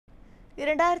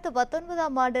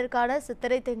2019ஆம் ஆண்டிற்கான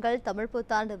சித்திரை திங்கள் தமிழ்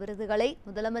புத்தாண்டு விருதுகளை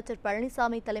முதலமைச்சர்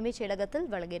பழனிசாமி தலைமைச்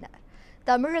செயலகத்தில் வழங்கினார்.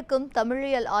 தமிழுக்கும்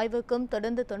தமிழியல் ஆய்வுக்கும்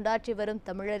தொடர்ந்து தொண்டாற்றி வரும்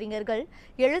தமிழறிஞர்கள்,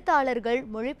 எழுத்தாளர்கள்,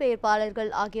 மொழிபெயர்ப்பாளர்கள்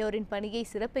ஆகியோரின் பணியை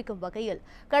சிறப்பிக்கும் வகையில்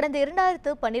கடந்த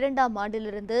 2012ஆம்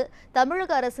ஆண்டிலிருந்து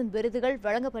தமிழக அரசின் விருதுகள்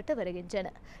வழங்கப்பட்டு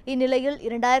வருகின்றன. இந்நிலையில்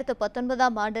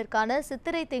 2019ஆம் ஆண்டிற்கான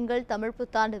சித்திரை திங்கள் தமிழ்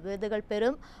புத்தாண்டு விருதுகள்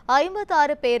பெறும்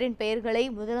 56 பேரின் பெயர்களை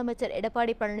முதலமைச்சர்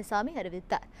எடப்பாடி பழனிசாமி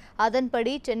அறிவித்தார்.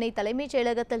 அதன்படி சென்னை தலைமைச்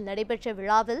செயலகத்தில் நடைபெற்ற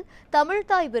விழாவில்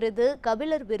தமிழ்தாய் விருது,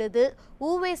 கபிலர் விருது,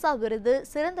 ஊவேசா விருது,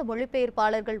 சிறந்த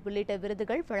மொழிபெயர்ப்பாளர்கள் உள்ளிட்ட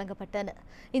விருதுகள் வழங்கப்பட்டன.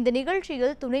 இந்த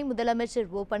நிகழ்ச்சியில் துணை முதலமைச்சர்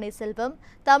ஓ பன்னீர்செல்வம்,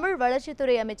 தமிழ்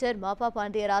வளர்ச்சித்துறை அமைச்சர் மாபா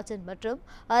பாண்டியராஜன் மற்றும்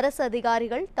அரசு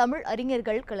அதிகாரிகள், தமிழ்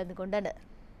அறிஞர்கள் கலந்து கொண்டனர்.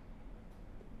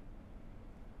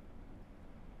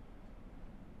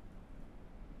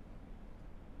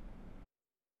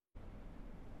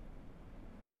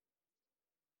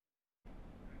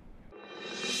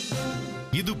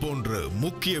 இது போன்ற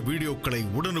முக்கிய வீடியோக்களை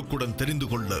உடனுக்குடன் தெரிந்து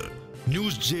கொள்ள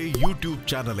NewsJ யூடியூப்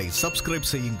சேனலை சப்ஸ்கிரைப்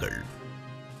செய்யுங்கள்.